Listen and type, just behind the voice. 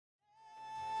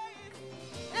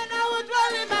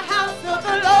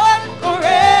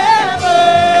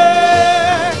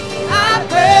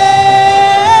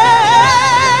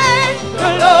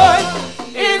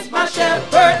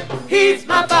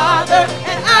my Father,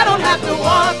 and I don't have to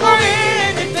want for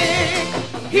anything.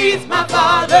 He's my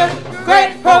Father,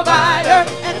 great provider,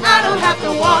 and I don't have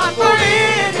to want for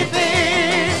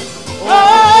anything. Oh,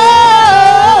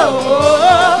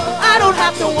 I don't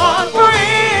have to want for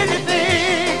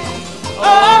anything.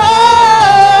 Oh,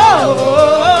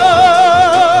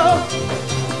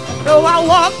 though I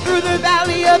walk through the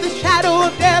valley of the shadow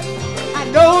of death, I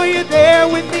know you're there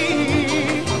with me.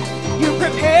 You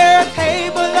prepare a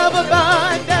table of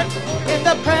abundance in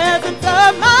the presence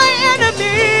of my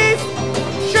enemies.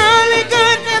 Surely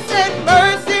goodness and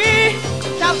mercy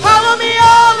shall follow me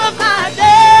all of my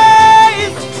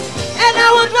days, and I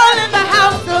will dwell in the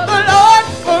house of the Lord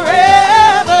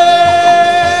forever.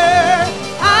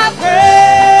 I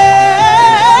pray.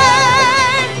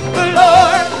 The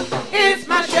Lord is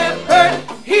my shepherd,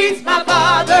 He's my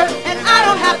Father, and I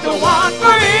don't have to want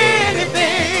for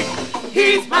anything.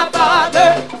 He's my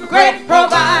Father, great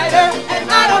provider,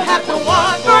 and I don't have to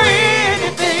want for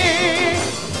anything.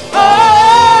 Oh,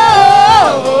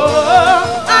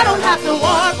 I don't have to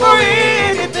want for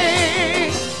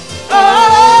anything.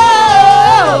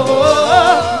 Oh,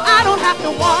 I don't have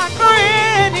to want for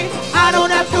any. I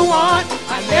don't have to want.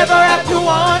 I never have to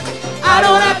want. I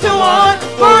don't have to want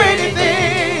for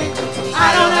anything.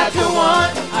 I don't have to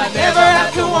want. I never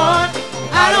have to want.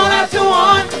 I don't have to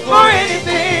want for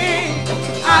anything.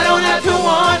 I don't have to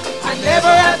want. I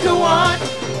never have to want.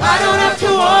 I don't have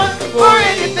to want for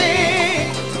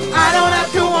anything. I don't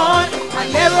have to want. I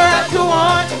never have to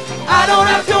want. I don't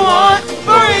have to want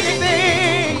for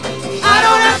anything. I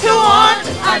don't have to want.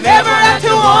 I never have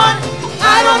to want.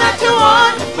 I don't have to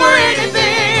want for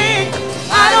anything.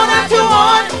 I don't have to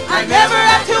want. I never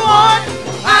have to want.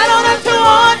 I don't have to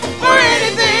want for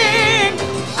anything.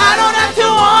 I don't have to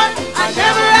want. I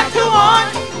never have to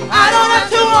want. I don't have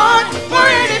to want for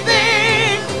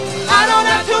anything. I don't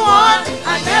have to want.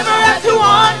 I never have to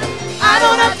want. I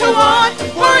don't have to want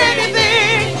for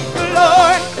anything. The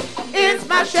Lord is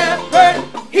my shepherd,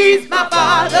 He's my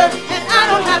Father, and I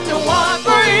don't have to want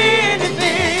for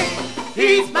anything.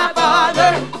 He's my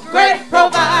Father, great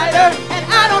provider, and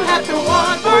I don't have to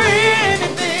want for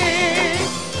anything.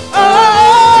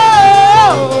 Oh,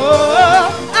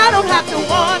 I don't have to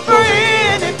want for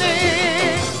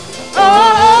anything.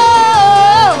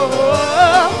 Oh,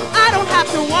 I don't have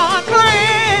to want for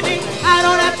any. I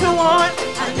don't have to want.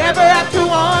 I never have to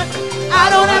want. I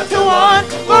don't have to want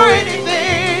for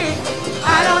anything.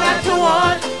 I don't have to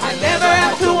want. I never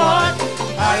have to want.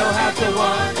 I don't have to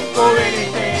want for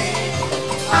anything.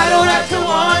 I don't have to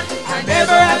want. I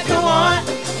never have to want.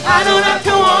 I don't have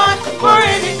to want for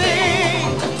anything.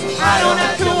 I don't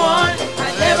have to want.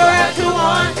 I never have to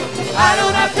want. I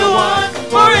don't have to want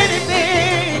for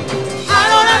anything. I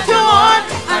don't have to want.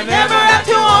 I never have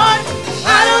to want.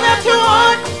 I don't have to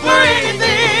want for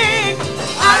anything.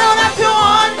 I don't have to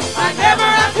want. I never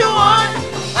have to want.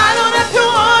 I don't have to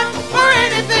want for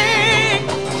anything.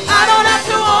 I don't have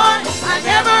to want. I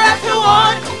never have to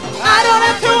want. I don't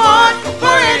have to want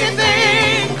for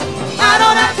anything. I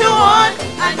don't have to want.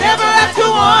 I never have to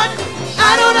want.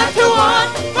 I don't have to want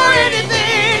for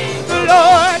anything. The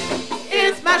Lord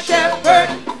is my shepherd,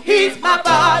 He's my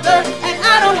Father, and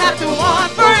I don't have to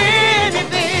want for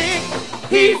anything.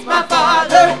 He's my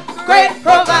Father, great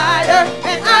provider,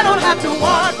 and I don't have to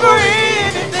want for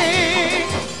anything.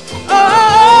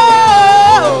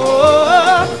 Oh,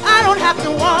 I don't have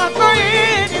to want for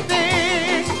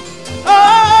anything. Oh,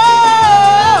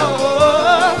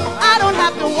 I don't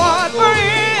have to want for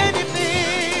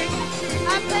anything.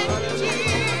 I thank you,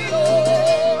 Jesus.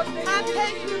 I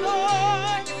thank you,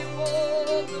 Lord.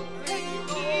 Thank you,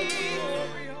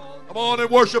 Jesus. Come on and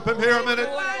worship Him here a minute.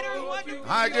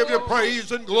 I give you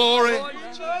praise and glory.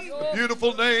 The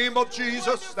beautiful name of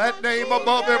Jesus, that name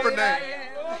above every name.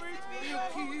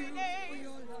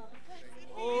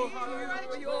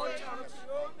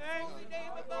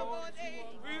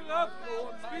 We love you,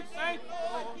 Lord. We thank you.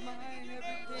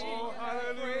 Oh,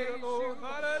 hallelujah, Lord.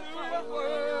 Hallelujah.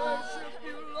 Worship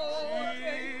you, Lord.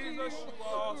 Jesus, you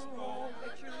are strong.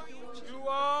 You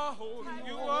are holy.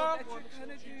 You are wonderful.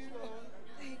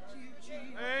 Thank you,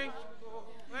 Jesus. Thank you, Lord.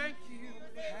 Thank you.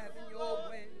 Having your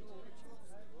way, Lord.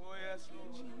 Oh, yes,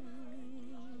 Lord.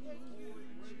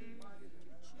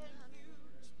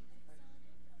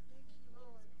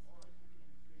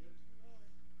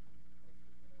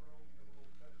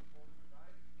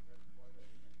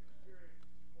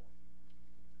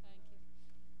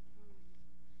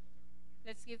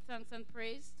 Let's give thanks and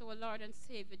praise to our Lord and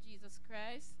Savior Jesus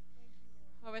Christ,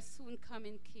 our soon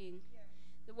coming King,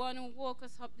 the one who woke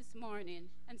us up this morning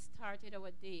and started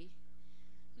our day.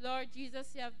 Lord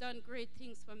Jesus, you have done great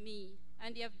things for me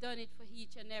and you have done it for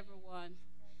each and every one.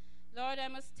 Lord, I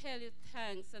must tell you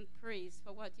thanks and praise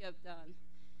for what you have done.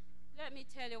 Let me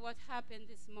tell you what happened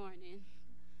this morning.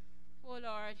 Oh,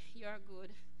 Lord, you are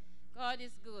good. God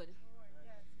is good.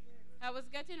 I was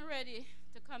getting ready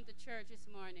to come to church this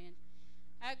morning.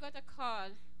 I got a call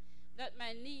that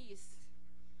my niece,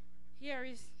 here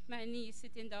is my niece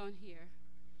sitting down here.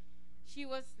 She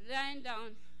was lying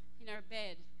down in her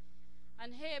bed,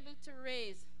 unable to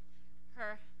raise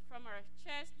her from her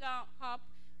chest down up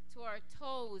to her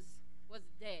toes, was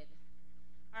dead.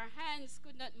 Her hands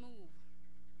could not move.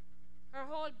 Her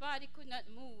whole body could not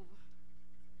move.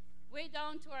 Way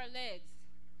down to her legs.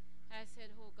 I said,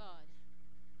 oh God,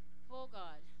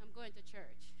 I'm going to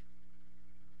church.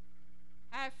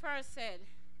 I first said,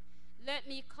 let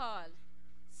me call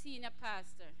senior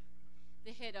pastor,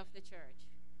 the head of the church.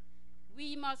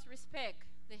 We must respect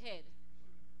the head.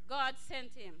 God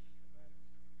sent him,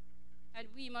 and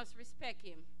we must respect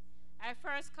him. I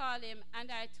first called him,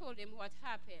 and I told him what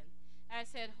happened. I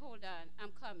said, hold on,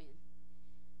 I'm coming.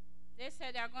 They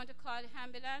said they're going to call the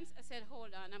ambulance. I said,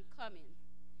 hold on, I'm coming.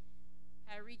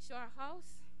 I reached our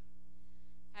house.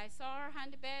 I saw her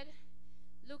on the bed,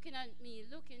 looking at me,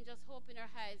 just hoping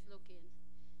her eyes looking.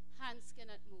 Hands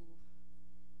cannot move.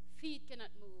 Feet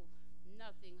cannot move.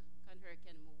 Nothing on her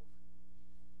can move.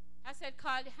 I said,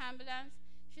 call the ambulance.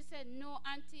 She said, no,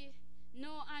 auntie,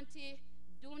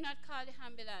 do not call the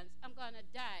ambulance. I'm going to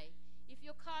die. If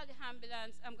you call the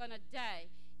ambulance, I'm going to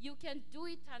die. You can do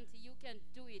it, auntie. You can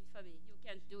do it for me. You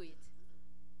can do it.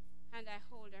 And I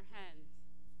hold her hand.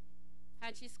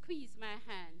 And she squeezed my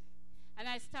hand. And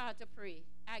I start to pray.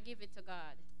 I give it to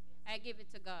God. I give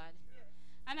it to God.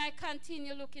 And I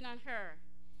continue looking on her.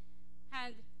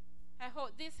 And I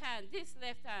hold this hand, this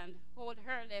left hand, hold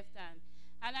her left hand.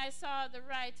 And I saw the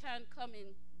right hand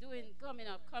coming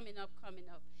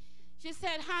up. She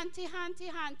said, auntie,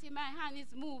 my hand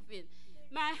is moving.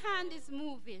 My hand is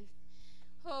moving.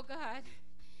 Oh God,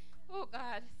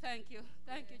 thank you.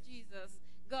 Thank you, Jesus.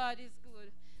 God is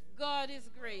good. God is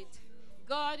great.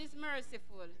 God is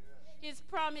merciful. His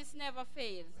promise never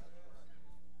fails.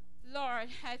 Lord,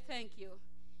 I thank you.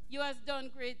 You have done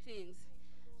great things.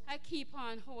 I keep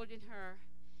on holding her.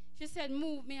 She said,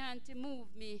 move me, auntie,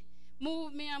 move me.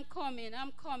 Move me, I'm coming.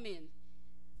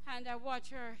 And I watch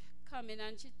her coming,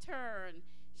 and she turned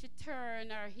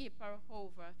her hip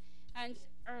over, and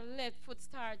her left foot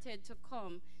started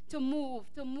to move.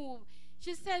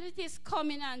 She said, it is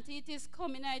coming, auntie, it is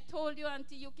coming. I told you,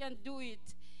 auntie, you can do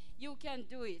it. You can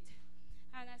do it.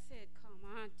 And I said, come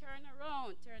on, turn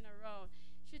around.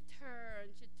 She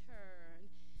turned,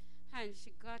 and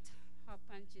she got up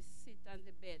and she sit on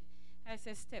the bed. I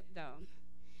said, step down.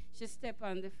 She stepped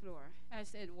on the floor. I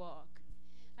said, walk.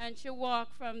 And she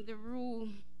walked from the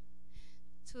room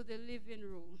to the living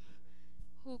room.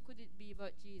 Who could it be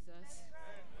but Jesus?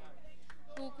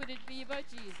 Who could it be but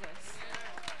Jesus?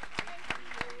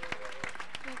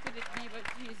 Who could it be but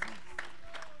Jesus?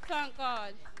 Thank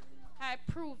God. I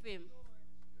prove him.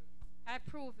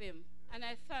 And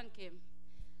I thank him.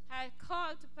 I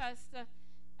called to pastor.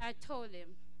 I told him,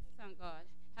 thank God,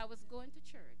 I was going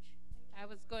to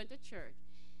church.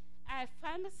 I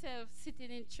found myself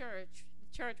sitting in church,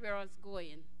 the church where I was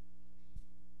going.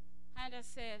 And I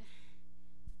said,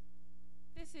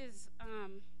 this is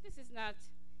not,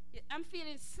 I'm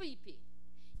feeling sleepy.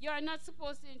 You are not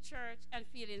supposed to be in church and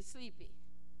feeling sleepy.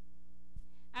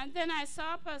 And then I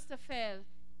saw Pastor Fell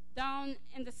down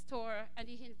in the store, and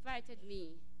he invited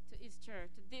me to his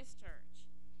church, to this church.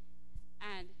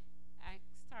 And I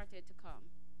started to come.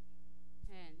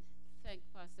 And thank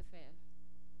Pastor Fell.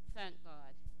 Thank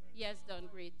God. He has done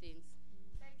great things.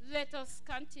 Let us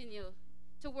continue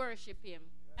to worship him,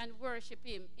 and worship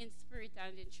him in spirit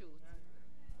and in truth.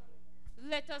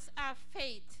 Let us have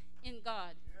faith in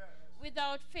God.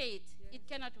 Without faith, it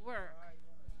cannot work.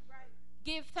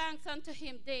 Give thanks unto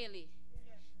him daily.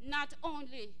 Not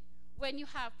only when you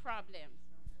have problem,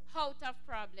 out of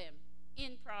problem,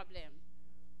 in problem.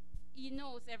 He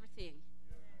knows everything,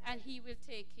 and he will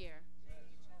take care.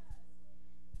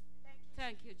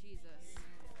 Thank you, Jesus.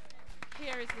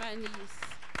 Here is my niece.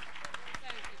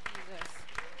 Thank you, Jesus.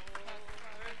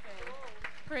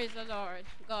 Praise the Lord.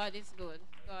 God is good.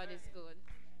 God is good.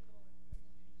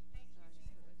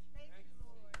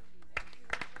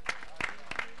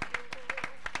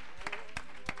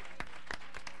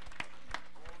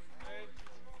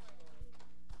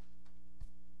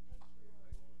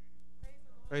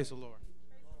 Praise the Lord.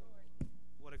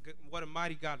 What a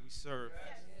mighty God we serve.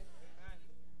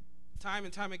 Time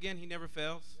and time again, he never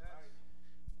fails.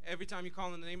 Every time you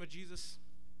call in the name of Jesus,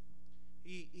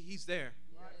 he's there.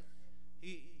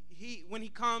 He when he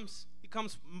comes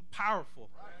comes powerful.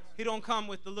 He don't come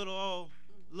with the little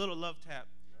love tap.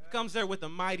 He comes there with a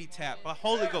mighty tap, a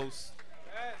Holy Ghost.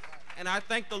 And I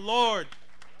thank the Lord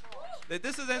that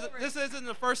this isn't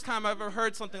the first time I've ever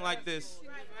heard something like this.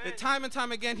 That time and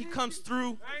time again, he comes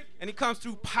through, and he comes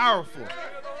through powerful,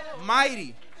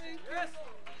 mighty.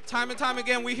 Time and time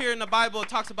again, we hear in the Bible, it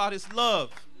talks about his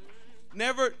love.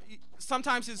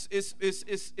 Sometimes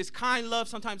it's kind love,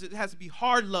 sometimes it has to be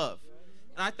hard love.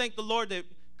 And I thank the Lord that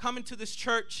coming to this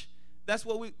church, that's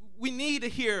what we need to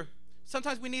hear.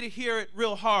 Sometimes we need to hear it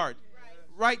real hard,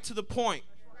 right to the point.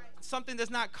 Something that's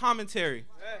not commentary.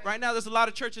 Right now, there's a lot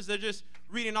of churches that are just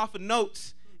reading off of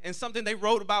notes and something they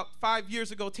wrote about 5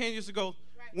 years ago, 10 years ago.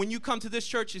 When you come to this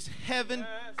church, it's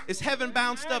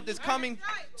heaven-bound stuff that's coming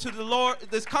to the Lord,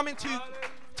 that's coming to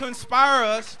inspire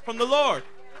us from the Lord.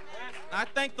 I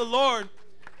thank the Lord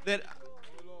that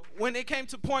when it came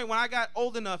to a point when I got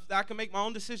old enough that I could make my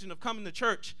own decision of coming to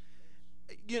church,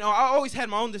 I always had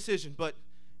my own decision, but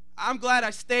I'm glad I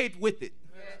stayed with it.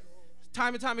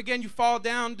 Time and time again, you fall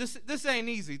down. This ain't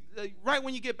easy. Right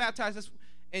when you get baptized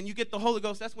and you get the Holy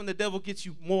Ghost, that's when the devil gets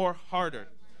you more harder.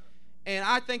 And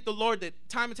I thank the Lord that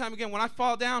time and time again, when I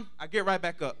fall down, I get right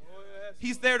back up.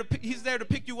 He's there to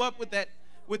pick you up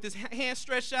with his hand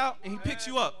stretched out, and he picks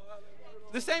you up.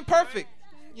 This ain't perfect.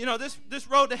 This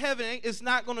road to heaven is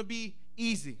not going to be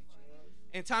easy.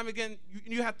 And time again,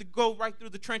 you have to go right through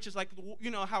the trenches, like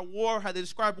how they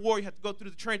describe war. You have to go through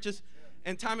the trenches,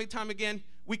 and time again,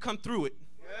 we come through it.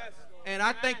 Yes. And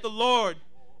I thank the Lord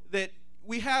that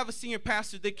we have a senior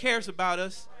pastor that cares about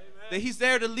us, that he's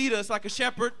there to lead us like a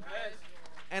shepherd. Yes.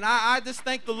 And I just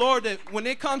thank the Lord that when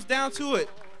it comes down to it,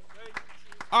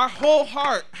 our whole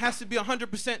heart has to be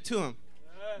 100% to him.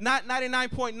 Not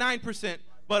 99.9%,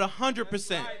 but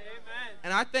 100%.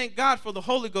 And I thank God for the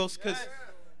Holy Ghost, because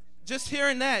just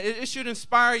hearing that, it should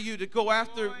inspire you to go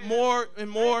after more and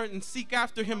more and seek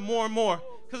after him more and more.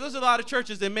 Because there's a lot of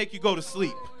churches that make you go to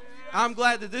sleep. I'm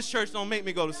glad that this church don't make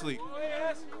me go to sleep.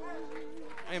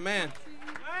 Amen.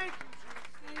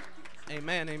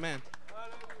 Amen, amen.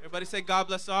 Everybody say, God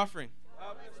bless the offering.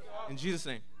 In Jesus'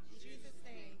 name.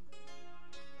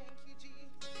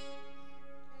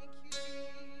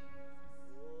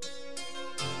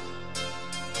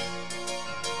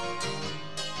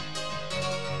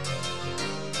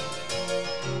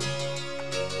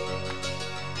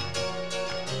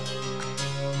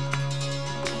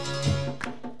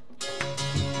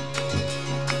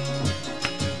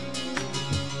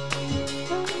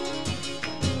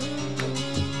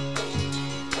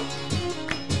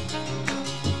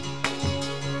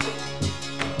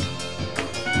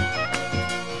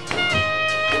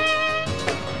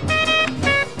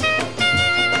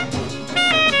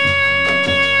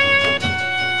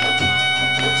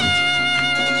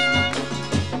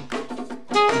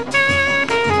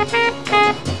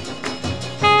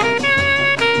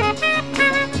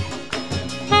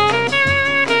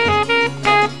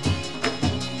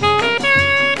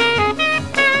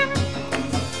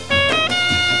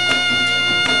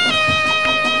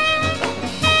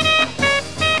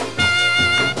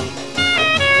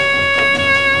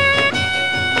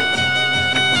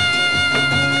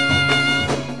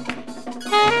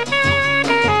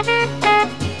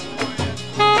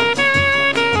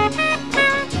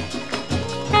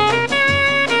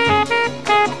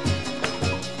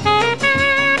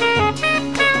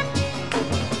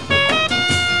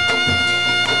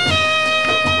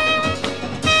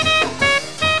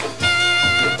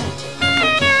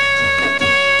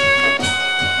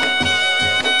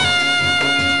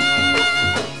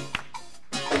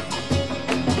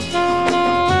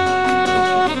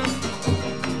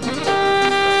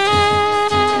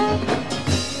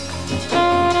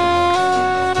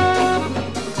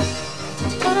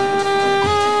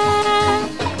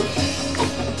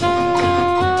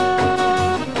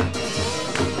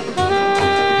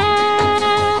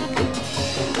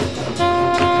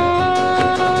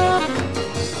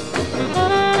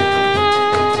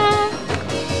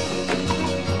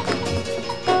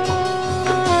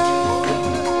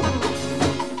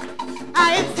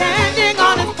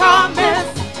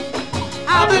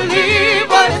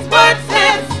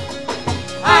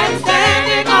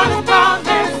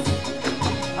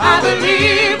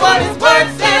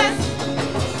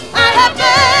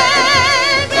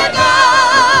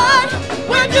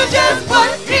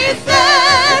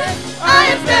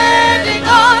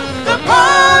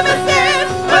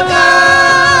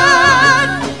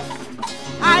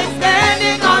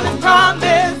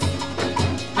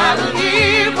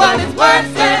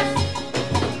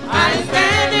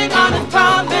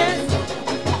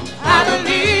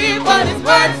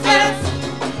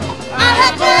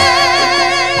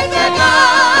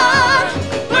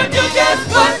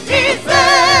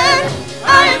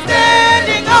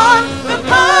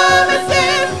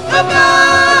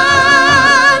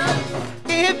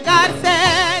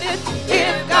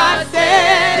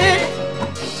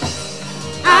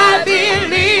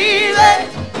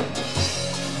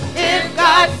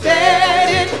 God said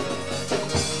it.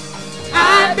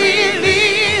 I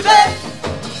believe it.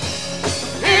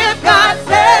 If God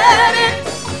said it,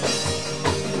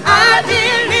 I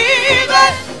believe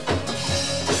it.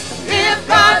 If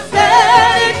God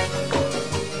said it,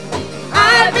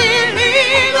 I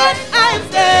believe it. I'm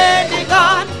standing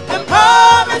on the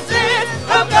promises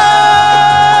of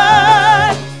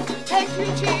God. Thank you,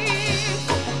 Jesus.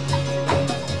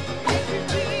 Thank you,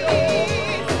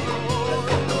 Jesus.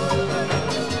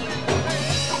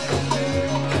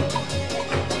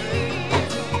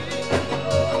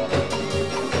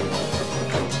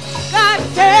 God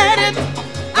said it,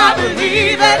 I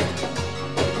believe it.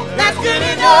 That's good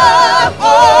enough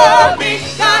for me.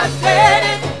 God said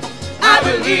it, I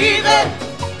believe it.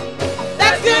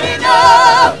 That's good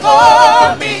enough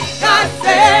for me. God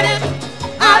said it,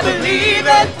 I believe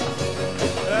it.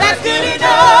 That's good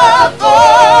enough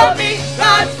for me.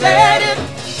 God said it,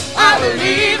 I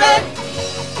believe it.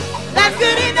 That's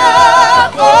good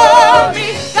enough for me.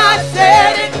 God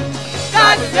said it,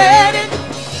 God said it,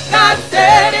 God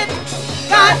said it,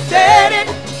 God said it,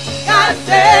 God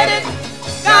said it,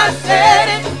 God said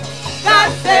it,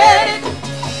 God said it,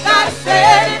 God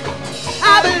said it.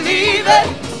 I believe it,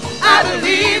 I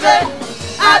believe it,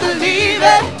 I believe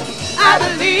it, I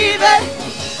believe it.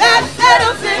 That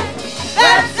settles it,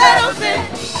 that settles it,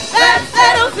 that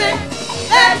settles it,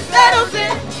 that settles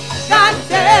it. God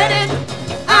said it,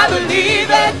 I believe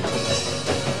it.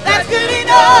 That's good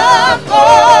enough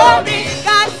for me.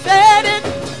 God said it,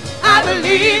 I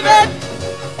believe it.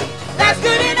 That's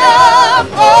good enough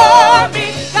for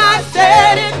me. God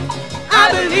said it,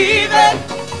 I believe it.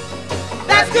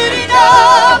 That's good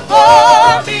enough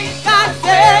for me. God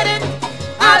said it,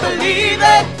 I believe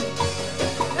it.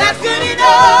 That's good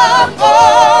enough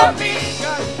for me.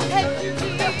 Thank you,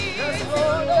 Jesus.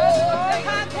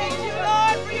 God, thank you,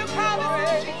 Lord, for your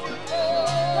promises.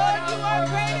 Lord, you are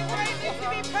great and greatly to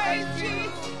be praised,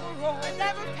 Jesus. A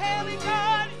never failing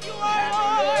God, you are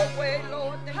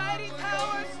Lord. Mighty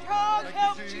power, strong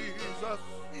help, Jesus.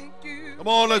 Thank you. Come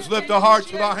on, let's lift our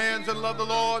hearts with our hands and love the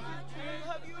Lord.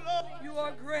 You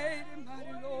are great and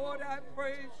mighty, Lord. I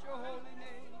praise your holy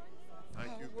name.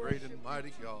 Thank you, great and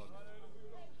mighty God.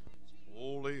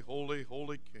 Holy, holy,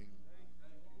 holy King.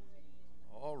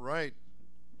 All right.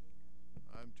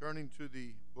 I'm turning to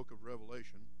the book of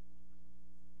Revelation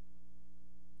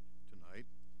tonight.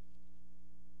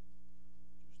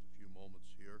 Just a few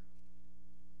moments here.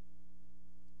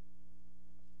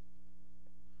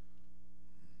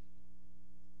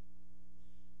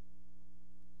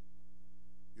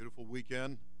 Beautiful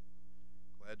weekend.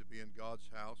 Glad to be in God's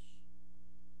house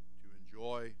to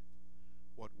enjoy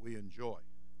what we enjoy.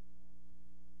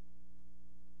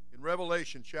 In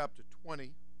Revelation chapter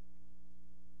 20,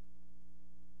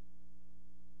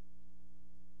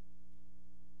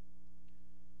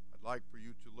 I'd like for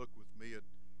you to look with me at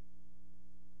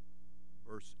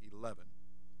verse 11.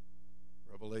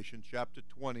 Revelation chapter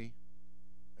 20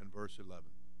 and verse 11.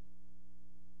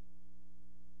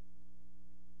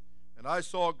 And I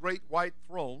saw a great white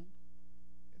throne,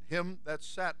 and him that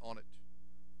sat on it,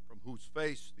 from whose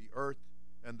face the earth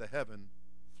and the heaven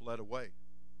fled away,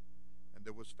 and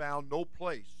there was found no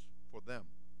place for them.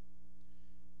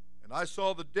 And I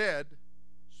saw the dead,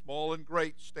 small and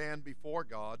great, stand before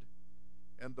God,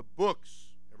 and the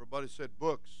books, everybody said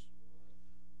books,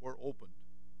 were opened.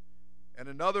 And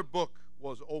another book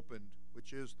was opened,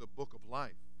 which is the book of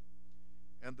life.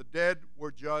 And the dead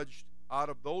were judged out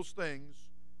of those things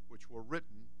which were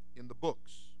written in the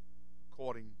books,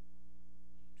 according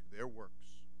to their works.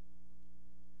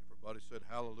 Everybody said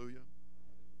hallelujah.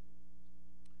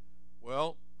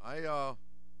 Well, I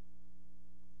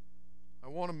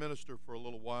want to minister for a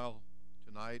little while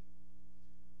tonight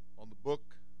on the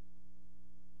book,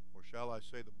 or shall I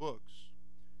say the books,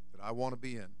 that I want to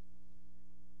be in.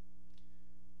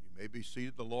 You may be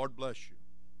seated. The Lord bless you.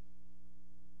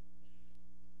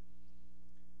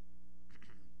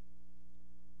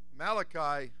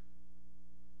 Malachi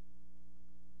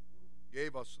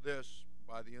gave us this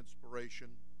by the inspiration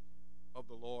of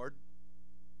the Lord.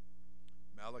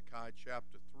 Malachi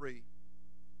chapter 3.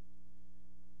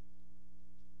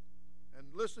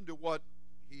 And listen to what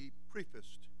he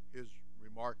prefaced his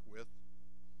remark with.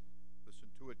 Listen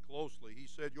to it closely. He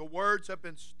said, "Your words have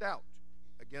been stout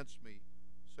against me,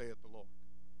 saith the Lord.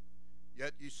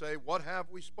 Yet ye say, what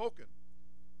have we spoken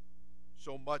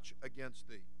so much against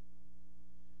thee?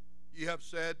 Ye have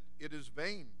said, it is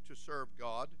vain to serve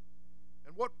God.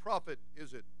 And what profit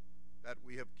is it that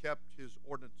we have kept his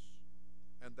ordinance,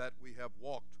 and that we have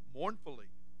walked mournfully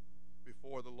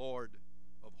before the Lord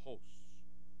of hosts?"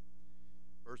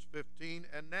 Verse 15,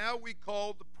 "And now we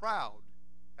call the proud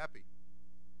happy.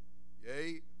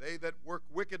 Yea, they that work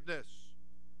wickedness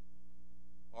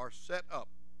are set up.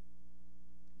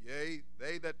 Yea,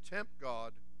 they that tempt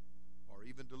God are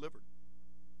even delivered.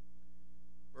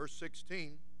 Verse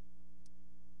 16,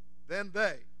 then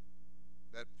they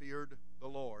that feared the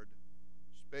Lord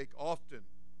spake often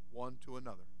one to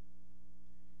another.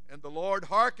 And the Lord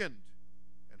hearkened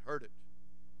and heard it.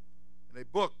 And a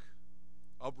book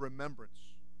of remembrance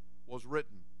was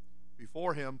written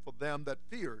before him for them that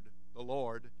feared the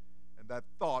Lord and that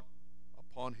thought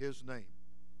upon his name.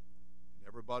 And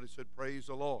everybody said, praise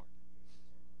the Lord.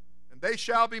 And they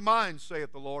shall be mine,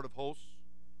 saith the Lord of hosts,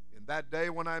 in that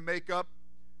day when I make up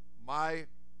my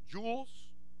jewels,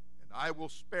 and I will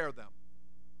spare them,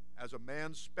 as a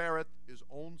man spareth his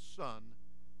own son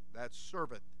that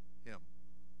serveth him.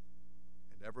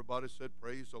 And everybody said,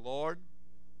 praise the Lord.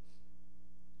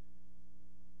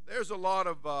 There's a lot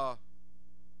of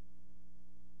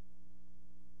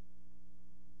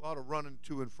running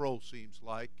to and fro, seems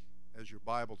like, as your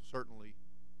Bible certainly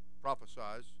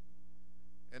prophesies.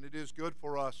 And it is good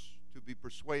for us to be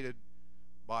persuaded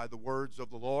by the words of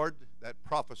the Lord that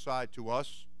prophesy to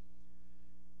us.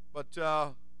 But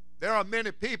there are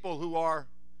many people who are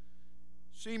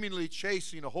seemingly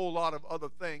chasing a whole lot of other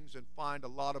things and find a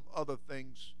lot of other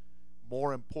things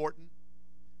more important.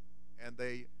 And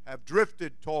they have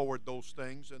drifted toward those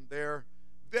things, and they're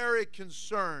very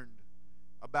concerned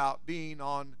about being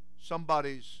on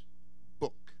somebody's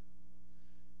book.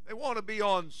 They want to be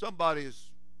on somebody's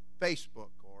Facebook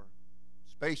or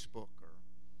Spacebook or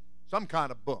some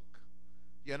kind of book,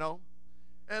 you know.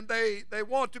 And they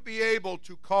want to be able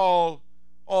to call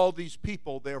all these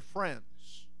people their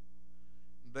friends.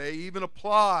 They even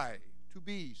apply to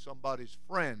be somebody's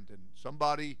friend, and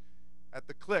somebody at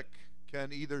the click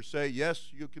can either say, yes,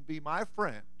 you can be my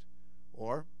friend,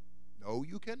 or no,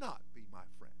 you cannot be my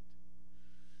friend.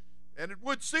 And it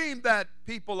would seem that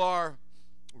people are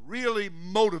really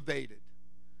motivated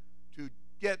to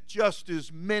get just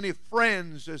as many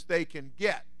friends as they can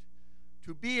get,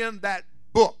 to be in that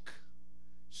book.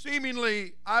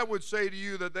 Seemingly, I would say to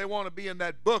you that they want to be in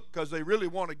that book because they really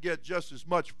want to get just as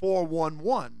much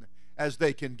 411 as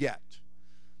they can get.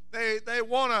 They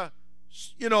want to,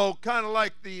 you know, kind of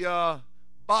like the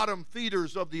bottom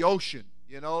feeders of the ocean.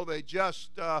 You know, they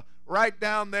just right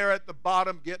down there at the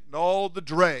bottom getting all the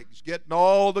dregs, getting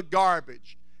all the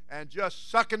garbage, and just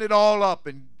sucking it all up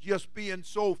and just being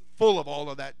so full of all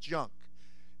of that junk.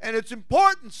 And it's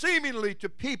important, seemingly, to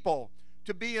people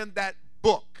to be in that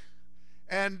book.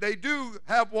 And they do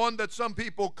have one that some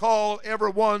people call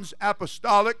everyone's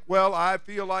apostolic. Well, I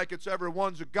feel like it's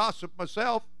everyone's a gossip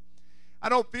myself. I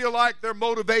don't feel like their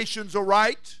motivations are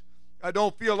right. I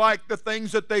don't feel like the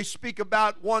things that they speak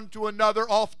about one to another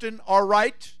often are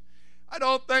right. I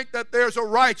don't think that there's a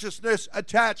righteousness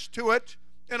attached to it,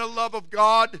 and a love of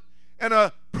God, and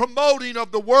a promoting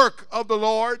of the work of the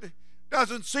Lord.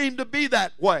 Doesn't seem to be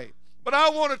that way. But I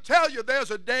want to tell you,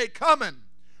 there's a day coming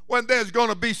when there's going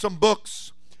to be some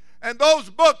books. And those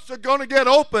books are going to get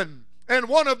open, and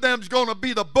one of them's going to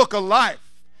be the book of life.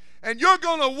 And you're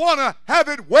going to want to have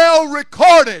it well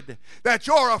recorded that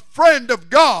you're a friend of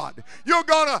God. You're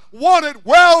going to want it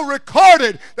well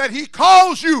recorded that He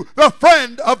calls you the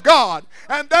friend of God,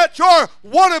 and that you're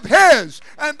one of His,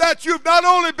 and that you've not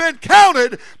only been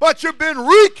counted, but you've been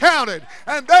recounted,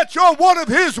 and that you're one of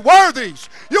His worthies.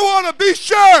 You want to be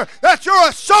sure that your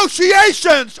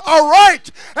associations are right,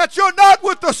 that you're not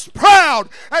with the proud,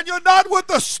 and you're not with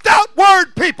the stout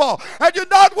word people, and you're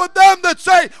not with them that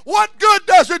say, what good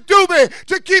does it do me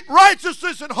to keep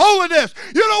righteousness and holiness?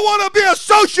 You don't want to be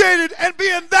associated and be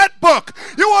in that book.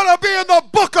 You want to be in the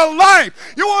book of life.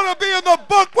 You want to be in the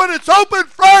book when it's open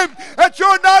framed, that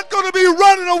you're not going to be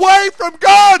running away from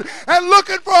God and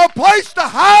looking for a place to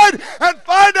hide and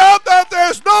find out that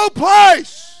there's no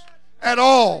place at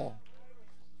all.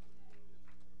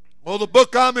 Well, the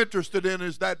book I'm interested in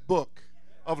is that book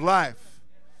of life.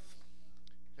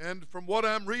 And from what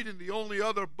I'm reading, the only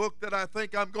other book that I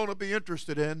think I'm going to be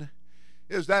interested in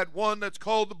is that one that's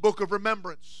called the Book of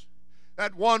Remembrance.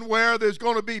 That one where there's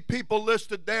going to be people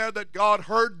listed there that God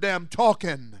heard them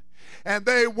talking. And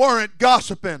they weren't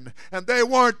gossiping, and they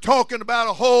weren't talking about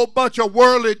a whole bunch of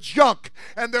worldly junk,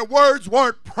 and their words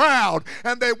weren't proud,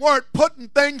 and they weren't putting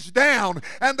things down,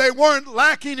 and they weren't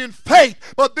lacking in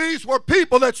faith, but these were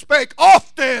people that spake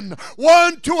often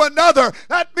one to another.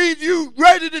 That means you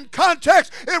read it in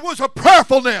context. It was a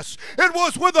prayerfulness. It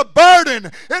was with a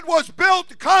burden. It was built,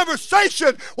 the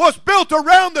conversation was built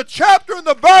around the chapter and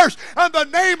the verse and the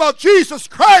name of Jesus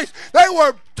Christ. They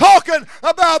were talking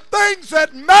about things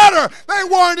that matter. They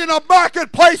weren't in a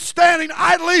marketplace standing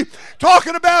idly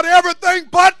talking about everything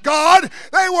but God.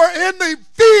 They were in the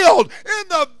field, in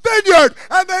the vineyard,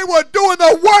 and they were doing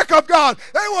the work of God.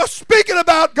 They were speaking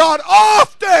about God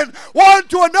often, one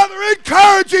to another,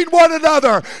 encouraging one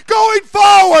another, going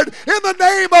forward in the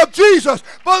name of Jesus,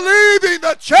 believing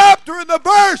the chapter and the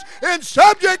verse in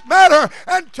subject matter,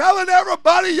 and telling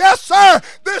everybody, yes, sir,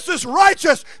 this is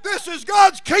righteous. This is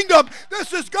God's kingdom.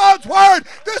 This is God's word.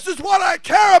 This is what I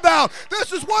care about.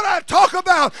 This is what I talk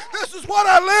about. This is what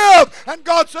I live. And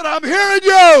God said, I'm hearing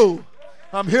you.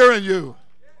 I'm hearing you.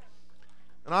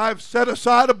 And I've set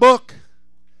aside a book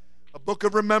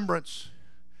of remembrance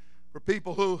for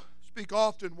people who speak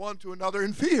often one to another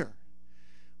in fear.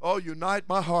 Oh, unite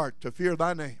my heart to fear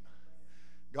thy name.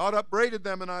 God upbraided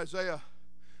them in Isaiah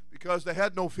because they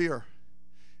had no fear.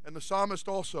 And the psalmist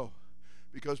also,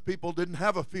 because people didn't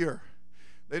have a fear.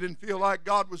 They didn't feel like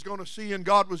God was going to see and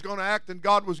God was going to act and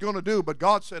God was going to do. But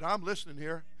God said, I'm listening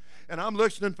here. And I'm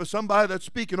listening for somebody that's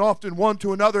speaking often one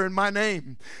to another in my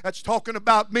name. That's talking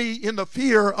about me in the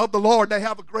fear of the Lord. They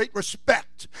have a great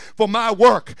respect for my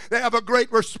work. They have a great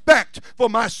respect for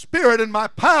my spirit and my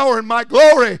power and my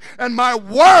glory and my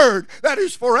word that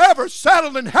is forever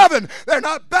settled in heaven. They're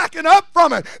not backing up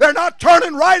from it. They're not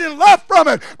turning right and left from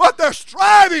it. But they're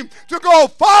striving to go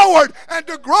forward and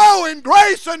to grow in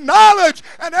grace and knowledge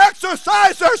and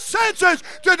exercise their senses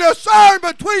to discern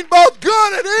between both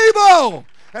good and evil.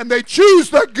 And they choose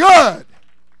the good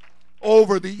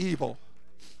over the evil.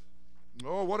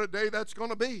 Oh, what a day that's going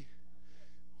to be.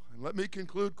 And let me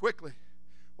conclude quickly.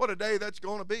 What a day that's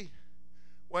going to be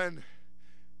when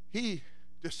he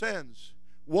descends,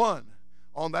 one,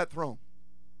 on that throne.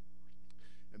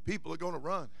 And people are going to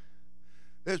run.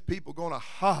 There's people going to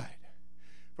hide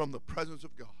from the presence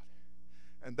of God.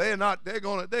 And they're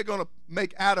going to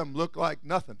make Adam look like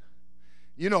nothing.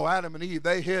 You know, Adam and Eve,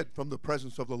 they hid from the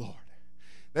presence of the Lord.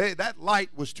 That light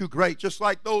was too great, just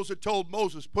like those that told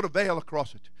Moses, put a veil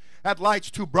across it. That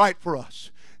light's too bright for us.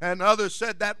 And others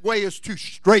said that way is too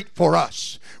straight for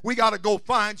us. We got to go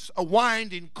find a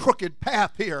winding, crooked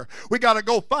path here. We got to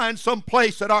go find some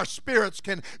place that our spirits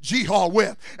can jihad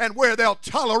with, and where they'll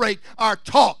tolerate our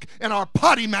talk and our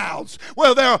potty mouths,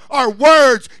 where our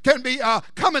words can be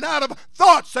coming out of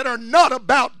thoughts that are not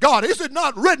about God. Is it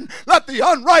not written, let the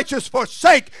unrighteous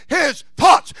forsake his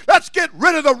thoughts? Let's get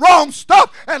rid of the wrong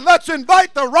stuff and let's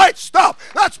invite the right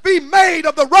stuff. Let's be made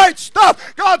of the right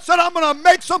stuff. God said, I'm going to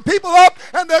make some people up,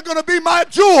 and they're going to be my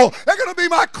jewel. They're going to be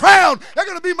my crown. They're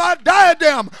going to be my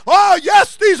diadem. Oh,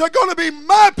 yes, these are going to be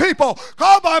my people,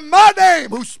 called by my name,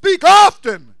 who speak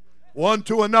often one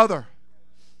to another.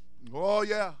 Oh,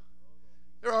 yeah.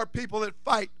 There are people that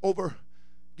fight over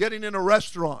getting in a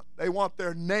restaurant. They want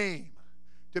their name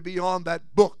to be on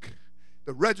that book,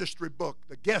 the registry book,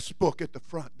 the guest book at the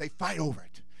front. They fight over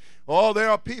it. Oh, there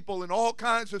are people in all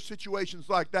kinds of situations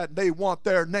like that, and they want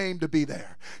their name to be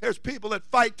there. There's people that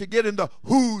fight to get in the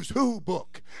Who's Who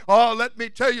book. Oh, let me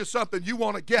tell you something. You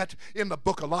want to get in the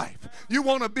book of life. You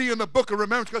want to be in the book of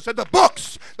remembrance, because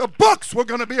the books were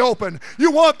going to be open.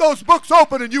 You want those books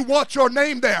open, and you want your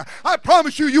name there. I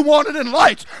promise you, you want it in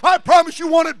lights. I promise you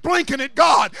want it blinking at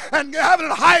God and having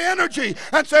a high energy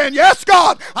and saying, yes,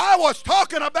 God, I was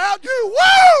talking about you.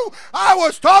 Woo! I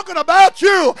was talking about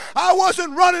you. I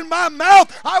wasn't running my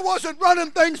mouth. I wasn't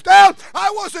running things down.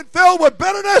 I wasn't filled with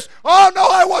bitterness. Oh, no,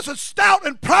 I wasn't stout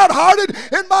and proud-hearted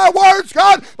in my words,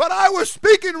 God, but I was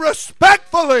speaking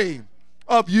respectfully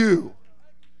of you.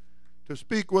 To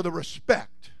speak with a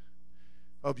respect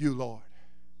of you, Lord.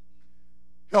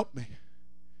 Help me.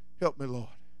 Help me, Lord.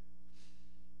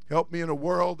 Help me in a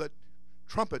world that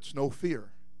trumpets no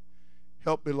fear.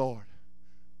 Help me, Lord,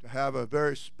 to have a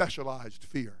very specialized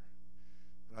fear.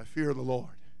 I fear the Lord.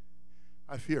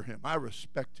 I fear him. I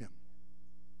respect him.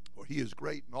 For he is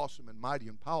great and awesome and mighty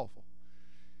and powerful.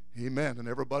 Amen. And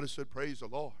everybody said, praise the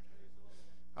Lord.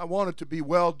 I want it to be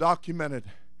well documented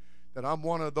that I'm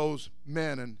one of those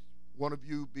men, and one of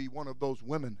you be one of those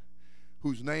women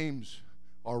whose names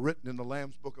are written in the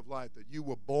Lamb's Book of Life, that you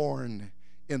were born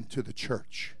into the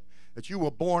church, that you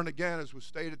were born again, as was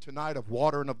stated tonight, of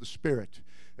water and of the Spirit,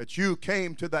 that you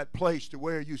came to that place to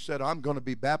where you said, I'm going to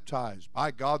be baptized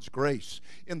by God's grace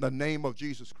in the name of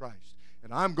Jesus Christ.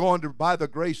 And I'm going to, by the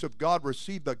grace of God,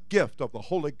 receive the gift of the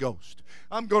Holy Ghost.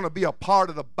 I'm going to be a part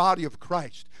of the body of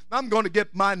Christ. I'm going to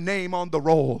get my name on the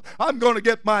roll. I'm going to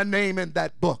get my name in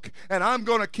that book. And I'm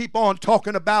going to keep on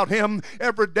talking about him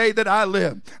every day that I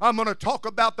live. I'm going to talk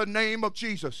about the name of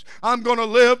Jesus. I'm going to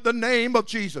live the name of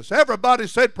Jesus. Everybody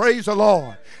said, praise the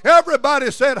Lord.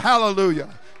 Everybody said, hallelujah.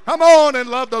 Come on and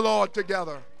love the Lord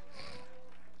together.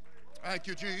 Thank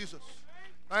you, Jesus.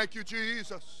 Thank you,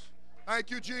 Jesus. Thank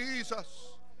you, Jesus.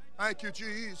 Thank you,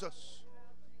 Jesus.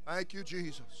 Thank you,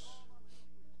 Jesus.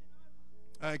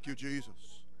 Thank you,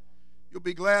 Jesus. You'll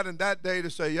be glad in that day to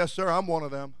say, yes, sir, I'm one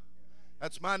of them.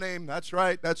 That's my name. That's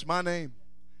right. That's my name.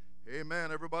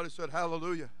 Amen. Everybody said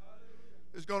hallelujah.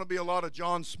 There's going to be a lot of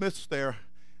John Smiths there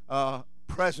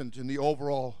present in the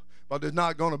overall, but there's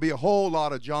not going to be a whole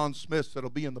lot of John Smiths that'll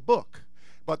be in the book.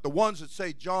 But the ones that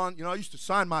say John, I used to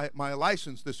sign my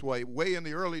license this way. Way in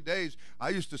the early days, I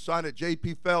used to sign it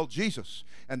J.P. Feld Jesus.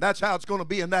 And that's how it's going to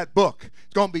be in that book.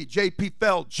 It's going to be J.P.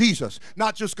 Feld Jesus.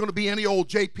 Not just going to be any old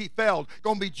J.P. Feld. It's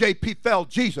going to be J.P.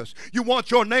 Feld Jesus. You want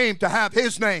your name to have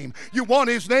his name. You want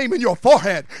his name in your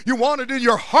forehead. You want it in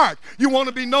your heart. You want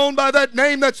to be known by that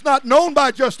name that's not known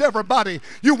by just everybody.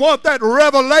 You want that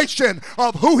revelation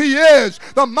of who he is,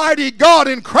 the mighty God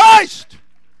in Christ.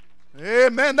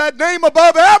 Amen. That name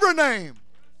above every name.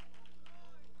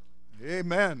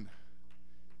 Amen.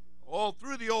 All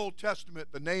through the Old Testament,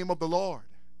 the name of the Lord.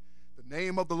 The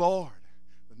name of the Lord.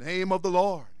 The name of the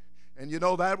Lord. And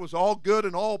that was all good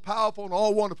and all powerful and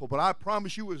all wonderful. But I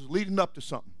promise you it was leading up to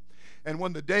something. And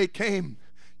when the day came,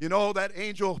 that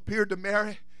angel appeared to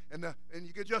Mary. And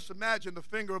you could just imagine the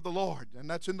finger of the Lord. And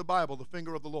that's in the Bible, the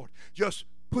finger of the Lord. Just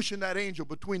pushing that angel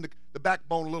between the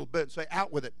backbone a little bit and say,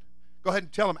 out with it. Go ahead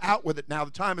and tell him, out with it now. The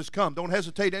time has come. Don't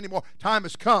hesitate anymore. Time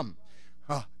has come.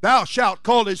 Thou shalt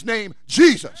call his name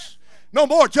Jesus. No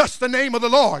more just the name of the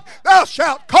Lord. Thou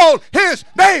shalt call his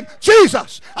name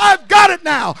Jesus. I've got it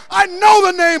now. I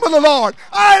know the name of the Lord.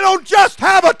 I don't just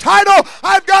have a title.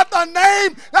 I've got the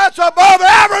name that's above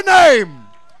every name.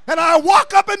 And I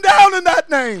walk up and down in that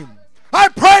name. I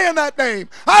pray in that name.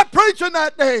 I preach in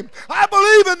that name. I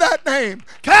believe in that name.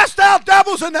 Cast out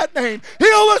devils in that name.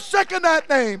 Heal the sick in that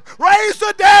name. Raise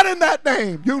the dead in that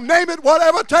name. You name it,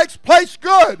 whatever takes place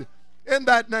good in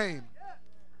that name.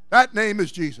 That name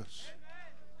is Jesus.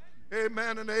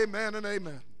 Amen and amen and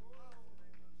amen.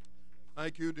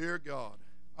 Thank you, dear God.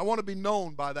 I want to be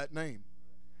known by that name.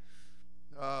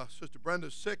 Sister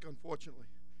Brenda's sick, unfortunately,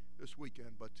 this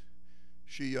weekend, but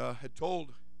she had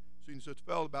told Sister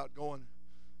Feld about going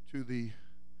to the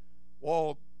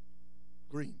Walgreens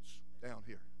down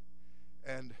here.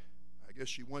 And I guess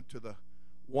she went to the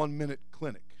 1-minute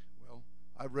clinic. Well,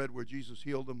 I've read where Jesus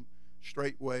healed them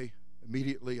straightway,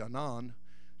 immediately, anon.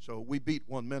 So we beat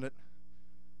 1 minute.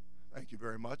 Thank you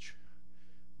very much.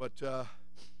 But,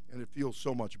 and it feels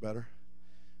so much better.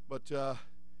 But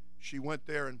she went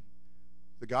there, and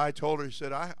the guy told her, he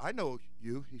said, I know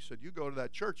you. He said, you go to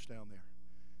that church down there.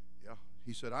 Yeah.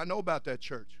 He said, I know about that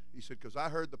church. He said, because I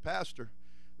heard the pastor,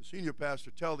 the senior pastor,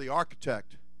 tell the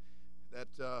architect that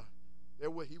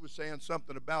he was saying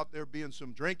something about there being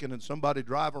some drinking and somebody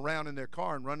drive around in their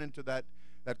car and run into that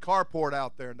carport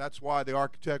out there. And that's why the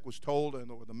architect was told, or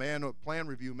the man, or plan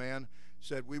review man,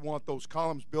 said, we want those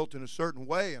columns built in a certain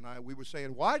way. And we were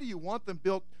saying, why do you want them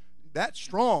built that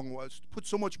strong? Was to put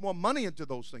so much more money into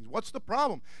those things. What's the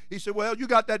problem? He said, well, you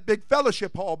got that big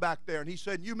fellowship hall back there. And he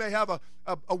said, you may have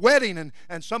a wedding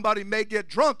and somebody may get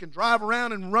drunk and drive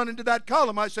around and run into that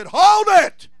column. I said, hold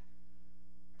it.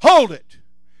 Hold it.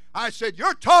 I said,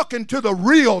 you're talking to the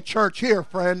real church here,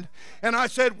 friend. And I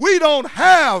said, we don't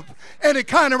have any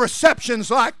kind of receptions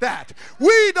like that.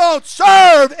 We don't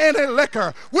serve any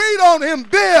liquor. We don't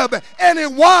imbibe any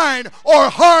wine or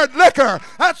hard liquor.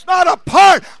 That's not a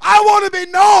part. I want to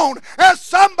be known as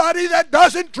somebody that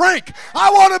doesn't drink. I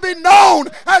want to be known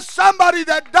as somebody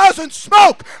that doesn't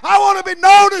smoke. I want to be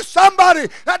known as somebody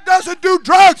that doesn't do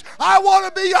drugs. I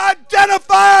want to be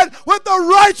identified with the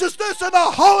righteousness and the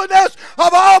holiness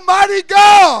of Almighty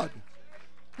God.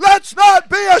 Let's not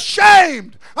be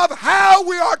ashamed of how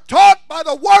we are taught by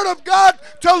the Word of God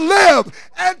to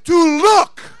live and to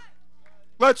look.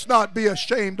 Let's not be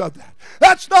ashamed of that.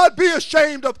 Let's not be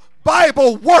ashamed of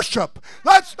Bible worship.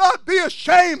 Let's not be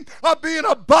ashamed of being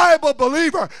a Bible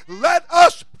believer. Let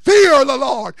us fear the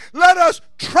Lord. Let us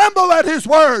tremble at His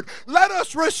word. Let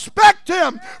us respect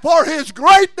Him, for His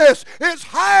greatness is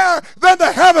higher than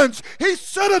the heavens. He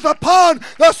sitteth upon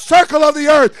the circle of the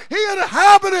earth. He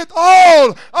inhabiteth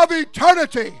all of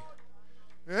eternity.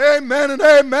 Amen and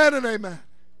amen and amen.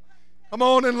 Come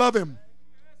on and love Him.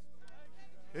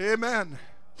 Amen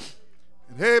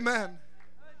and amen.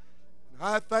 And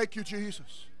I thank you,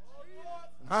 Jesus.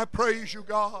 And I praise you,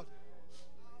 God.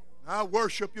 And I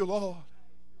worship you, Lord.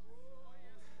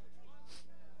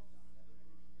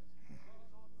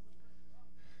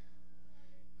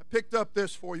 Picked up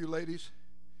this for you, ladies.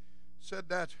 Said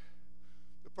that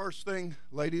the first thing,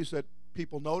 ladies, that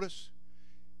people notice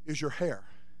is your hair.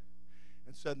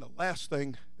 And said the last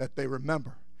thing that they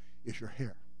remember is your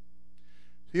hair.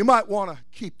 You might want to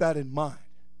keep that in mind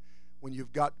when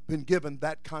you've been given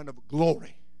that kind of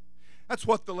glory. That's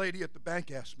what the lady at the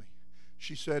bank asked me.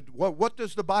 She said, what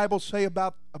does the Bible say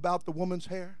about the woman's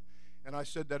hair? And I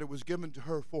said that it was given to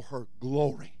her for her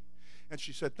glory. And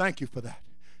she said, thank you for that.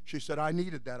 She said, I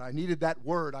needed that. I needed that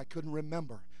word. I couldn't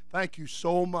remember. Thank you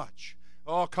so much.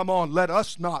 Oh, come on, let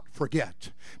us not forget.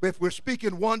 If we're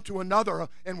speaking one to another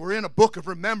and we're in a book of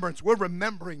remembrance, we're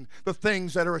remembering the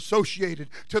things that are associated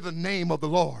to the name of the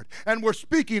Lord. And we're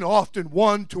speaking often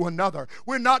one to another.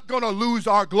 We're not going to lose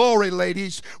our glory,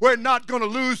 ladies. We're not going to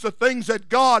lose the things that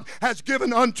God has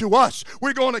given unto us.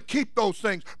 We're going to keep those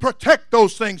things, protect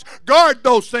those things, guard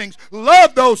those things,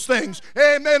 love those things.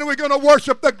 Amen. And we're going to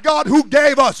worship the God who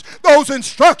gave us those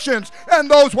instructions and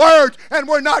those words. And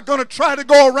we're not going to try to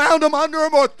go around them, under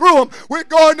them, or through them. We're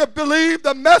going to believe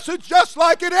the message just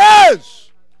like it is.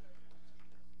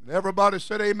 And everybody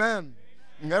said amen.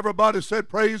 And everybody said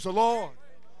praise the Lord.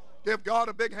 Give God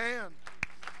a big hand.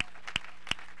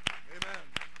 Amen.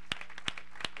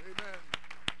 Amen.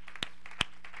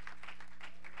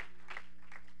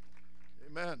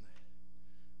 Amen.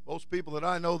 Most people that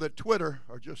I know that Twitter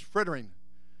are just frittering.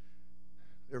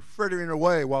 They're frittering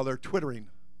away while they're twittering.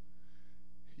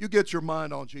 You get your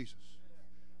mind on Jesus.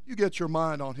 You get your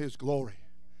mind on His glory.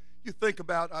 You think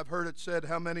about, I've heard it said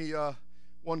how many,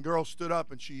 one girl stood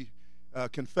up and she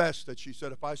confessed that she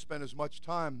said, if I spend as much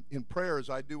time in prayer as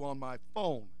I do on my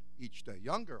phone each day,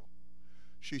 young girl,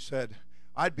 she said,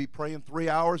 I'd be praying 3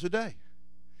 hours a day.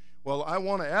 Well, I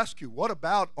want to ask you, what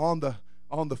about on the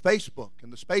Facebook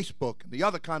and the Spacebook and the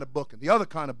other kind of book and the other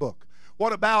kind of book?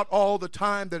 What about all the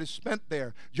time that is spent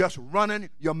there just running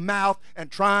your mouth and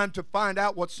trying to find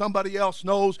out what somebody else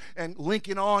knows and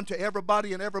linking on to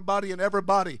everybody and everybody and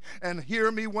everybody? And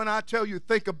hear me when I tell you,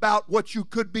 think about what you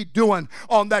could be doing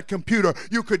on that computer.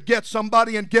 You could get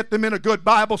somebody and get them in a good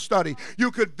Bible study.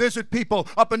 You could visit people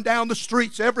up and down the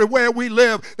streets everywhere we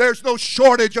live. There's no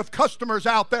shortage of customers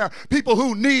out there, people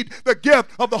who need the gift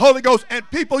of the Holy Ghost, and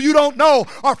people you don't know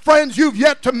are friends you've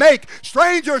yet to make.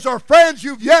 Strangers are friends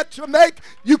you've yet to make.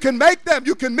 You can make them,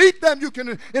 you can meet them, you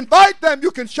can invite them,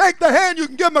 you can shake their hand, you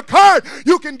can give them a card,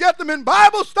 you can get them in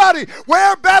Bible study.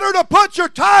 Where better to put your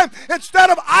time instead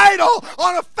of idle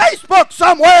on a Facebook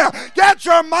somewhere? Get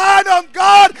your mind on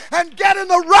God and get in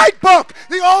the right book,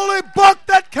 the only book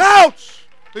that counts.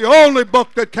 The only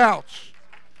book that counts.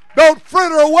 Don't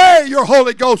fritter away your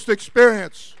Holy Ghost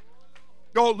experience.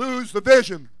 Don't lose the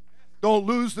vision. Don't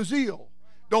lose the zeal.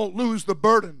 Don't lose the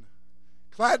burden.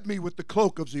 Clad me with the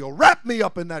cloak of zeal. Wrap me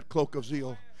up in that cloak of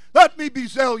zeal. Let me be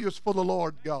zealous for the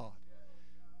Lord God.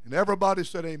 And everybody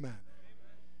said amen.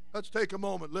 Let's take a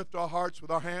moment, lift our hearts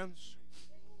with our hands.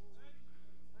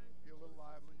 Be a little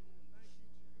lively.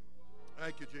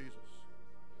 Thank you, Jesus.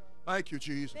 Thank you,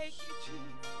 Jesus. Thank you,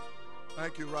 Jesus.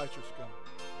 Thank you, righteous God.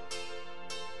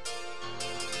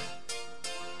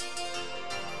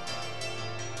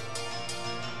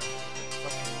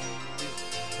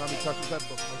 Touches that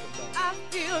book. I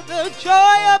feel the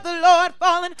joy of the Lord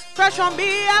falling fresh on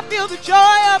me. I feel the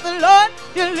joy of the Lord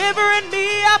delivering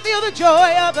me. I feel the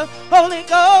joy of the Holy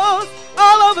Ghost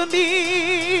all over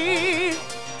me.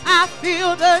 I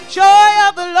feel the joy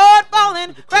of the Lord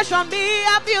falling fresh on me.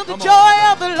 I feel the joy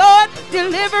of the Lord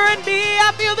delivering me.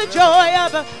 I feel the joy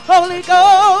of the Holy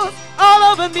Ghost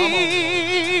all over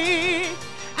me.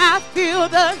 I feel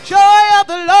the joy of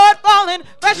the Lord falling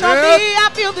fresh on me. I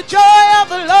feel the joy of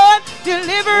the Lord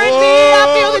delivering me.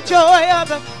 I feel the joy of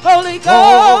the Holy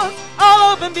Ghost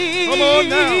all over me. Come on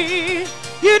now.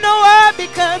 You know why?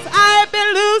 Because I've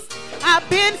been loose. I've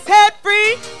been set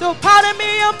free. So pardon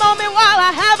me a moment while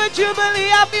I have a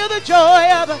jubilee. I feel the joy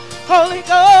of the Holy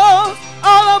Ghost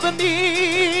all over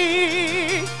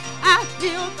me. I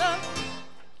feel the...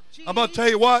 I'm going to tell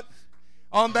you what.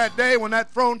 On that day when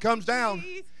that throne comes down,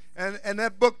 and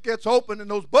that book gets open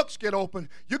and those books get open,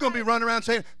 you're going to be running around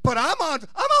saying, but I'm on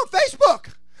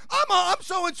Facebook. I'm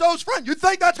so-and-so's friend. You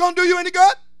think that's going to do you any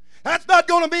good? That's not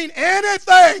going to mean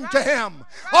anything to him.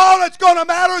 All that's going to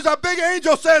matter is a big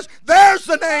angel says, there's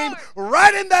the name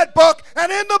right in that book,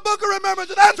 and in the book of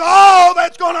remembrance. That's all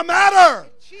that's going to matter.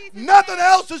 Nothing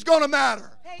else is going to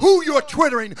matter. Who you're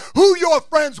twittering, who you're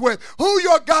friends with, who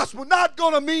your gospel, not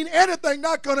going to mean anything,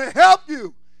 not going to help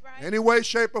you in any way,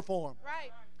 shape, or form.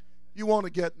 Right. You want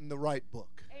to get in the right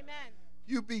book. Amen.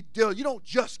 You be diligent. You don't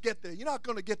just get there. You're not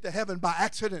going to get to heaven by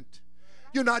accident.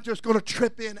 You're not just going to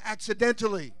trip in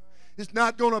accidentally. It's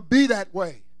not going to be that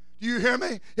way. Do you hear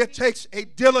me? It takes a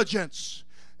diligence,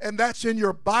 and that's in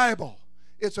your Bible.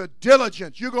 It's a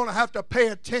diligence. You're going to have to pay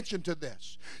attention to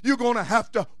this. You're going to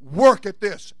have to work at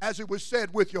this, as it was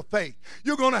said, with your faith.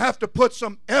 You're going to have to put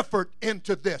some effort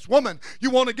into this. Woman,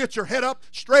 you want to get your head up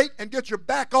straight and get your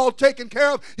back all taken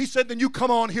care of? He said, then you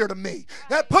come on here to me.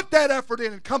 Put that effort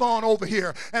in and come on over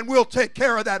here, and we'll take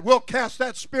care of that. We'll cast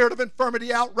that spirit of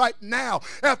infirmity out right now.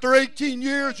 After 18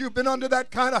 years, you've been under that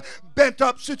kind of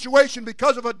bent-up situation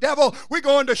because of a devil. We're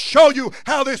going to show you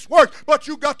how this works, but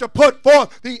you've got to put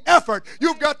forth the effort.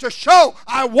 You've got to show,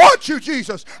 I want you,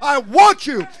 Jesus. I want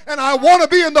you, and I want to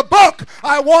be in the book.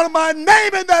 I want my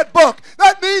name in that book.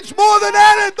 That means more than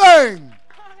anything.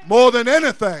 More than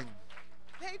anything.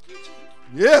 Thank you, Jesus.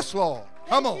 Yes, Lord.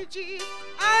 Come on. Thank you, Jesus.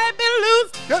 I've been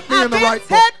loose. Get me in the right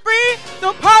book. Set free.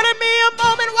 So pardon me a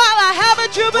moment while I have a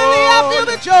jubilee. I feel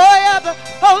the joy of the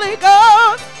Holy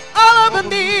Ghost all over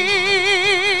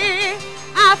me.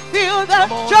 I feel the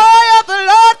joy of the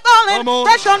Lord falling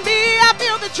fresh on me. I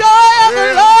feel the joy of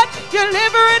the Lord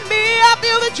delivering me. I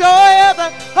feel the joy of the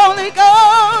Holy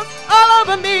Ghost all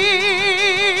over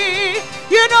me.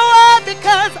 You know what?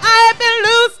 Because I have been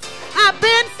loose. I've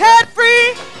been set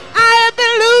free. I have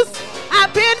been loose.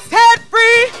 I've been set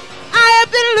free. I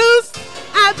have been loose.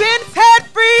 I've been set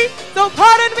free. So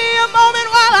pardon me a moment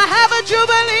while I have a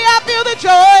jubilee. I feel the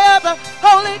joy of the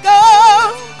Holy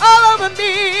Ghost all over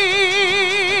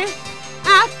me.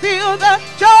 I feel the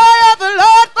joy of the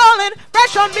Lord falling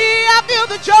fresh on me. I feel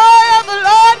the joy of the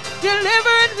Lord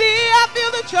delivering me. I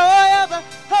feel the joy of the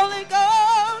Holy Ghost.